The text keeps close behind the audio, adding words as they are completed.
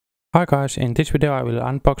Hi guys, in this video I will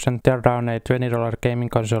unbox and tear down a $20 gaming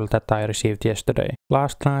console that I received yesterday.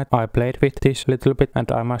 Last night I played with this little bit and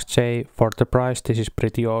I must say, for the price this is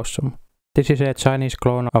pretty awesome. This is a Chinese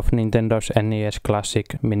clone of Nintendo's Nes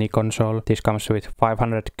Classic mini console. This comes with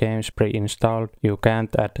 500 games pre-installed. You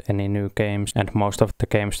can't add any new games and most of the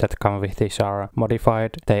games that come with this are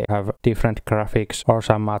modified. They have different graphics or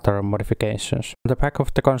some other modifications. On the back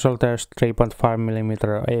of the console there's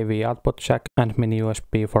 3.5mm AV output jack and mini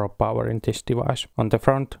USB for power in this device. On the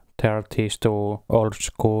front there are these two old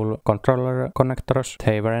school controller connectors.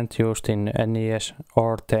 They weren't used in NES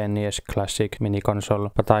or the NES Classic mini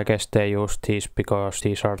console, but I guess they use these because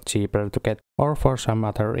these are cheaper to get or for some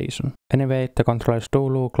other reason. Anyway, the controllers do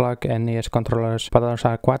look like NES controllers. Buttons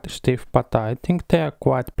are quite stiff, but I think they are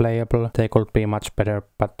quite playable. They could be much better,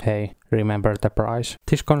 but hey, remember the price.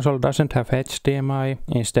 This console doesn't have HDMI,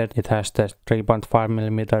 instead it has the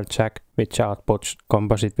 3.5mm jack which outputs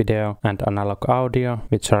composite video and analog audio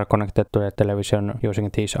which are connected to the television using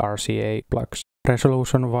these RCA plugs.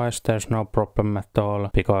 Resolution wise there's no problem at all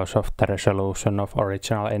because of the resolution of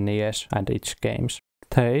original NES and its games.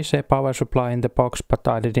 There is a power supply in the box, but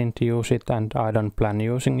I didn't use it and I don't plan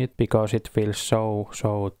using it because it feels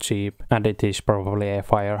so cheap and it is probably a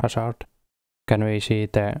fire hazard. Can we see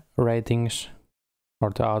the ratings or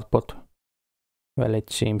the output? Well,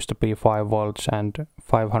 it seems to be 5 volts and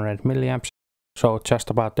 500 milliamps, so just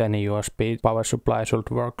about any USB power supply should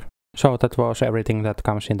work. So that was everything that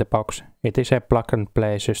comes in the box. It is a plug and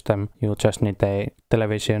play system. You just need a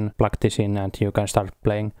television, plug this in and you can start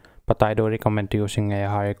playing. But I do recommend using a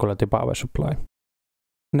high quality power supply.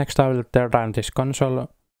 Next I will tear down this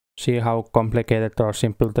console, see how complicated or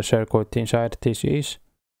simple the circuit inside this is.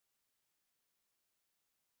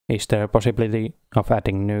 Is there a possibility of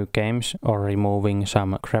adding new games or removing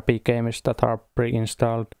some crappy games that are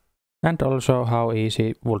pre-installed? And also how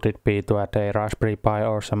easy would it be to add a Raspberry Pi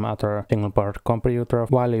or some other single board computer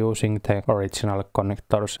while using the original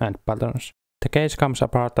connectors and buttons. The case comes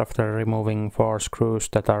apart after removing 4 screws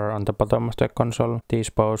that are on the bottom of the console. These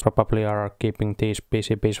both probably are keeping these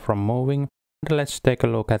PCBs from moving. And let's take a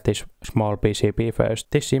look at this small PCB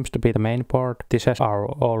first. This seems to be the main board. This has our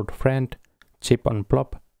old friend, chip on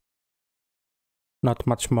blob. Not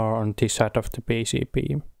much more on this side of the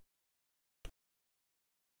PCB.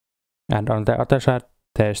 And on the other side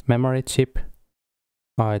there's memory chip.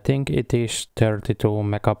 I think it is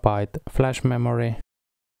 32MB flash memory.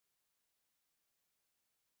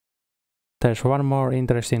 There's one more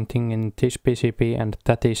interesting thing in this PCB and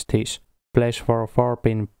that is this place for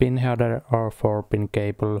 4-pin pin header or 4-pin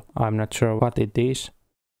cable. I'm not sure what it is,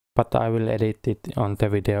 but I will edit it on the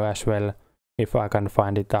video as well if I can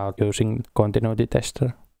find it out using continuity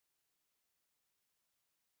tester.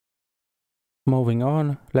 Moving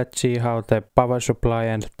on, let's see how the power supply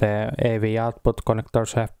and the AV output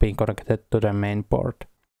connectors have been connected to the main board.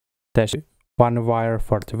 There's one wire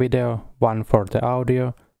for the video, one for the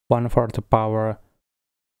audio, one for the power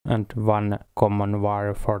and one common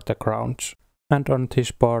wire for the grounds. And on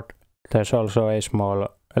this board there's also a small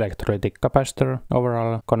electrolytic capacitor.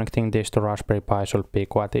 Overall, connecting this to Raspberry Pi should be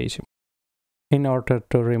quite easy. In order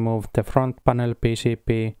to remove the front panel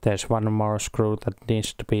PCB, there's one more screw that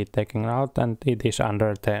needs to be taken out and it is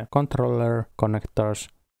under the controller connectors.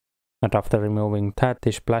 And after removing that,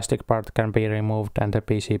 this plastic part can be removed and the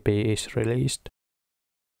PCB is released.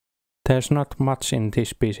 There's not much in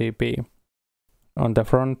this PCB. On the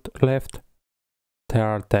front left there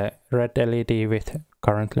are the red LED with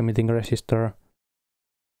current limiting resistor,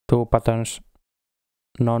 2 buttons,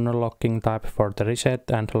 non-locking type for the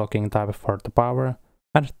reset and locking type for the power,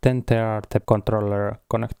 and then there are the controller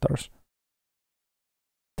connectors.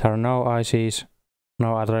 There are no ICs,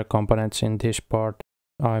 no other components in this board.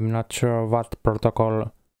 I'm not sure what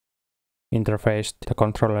protocol interface the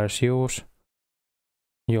controllers use.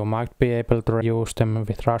 You might be able to use them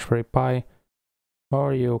with Raspberry Pi,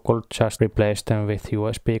 or you could just replace them with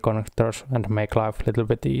USB connectors and make life a little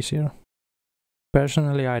bit easier.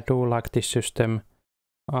 Personally, I do like this system.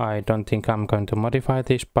 I don't think I'm going to modify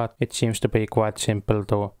this, but it seems to be quite simple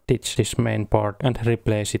to ditch this main board and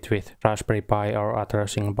replace it with Raspberry Pi or other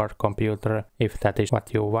single board computer if that is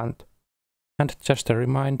what you want. And just a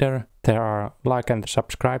reminder, there are like and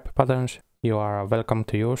subscribe buttons. You are welcome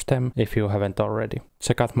to use them if you haven't already.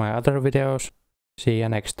 Check out my other videos. See you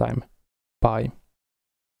next time. Bye.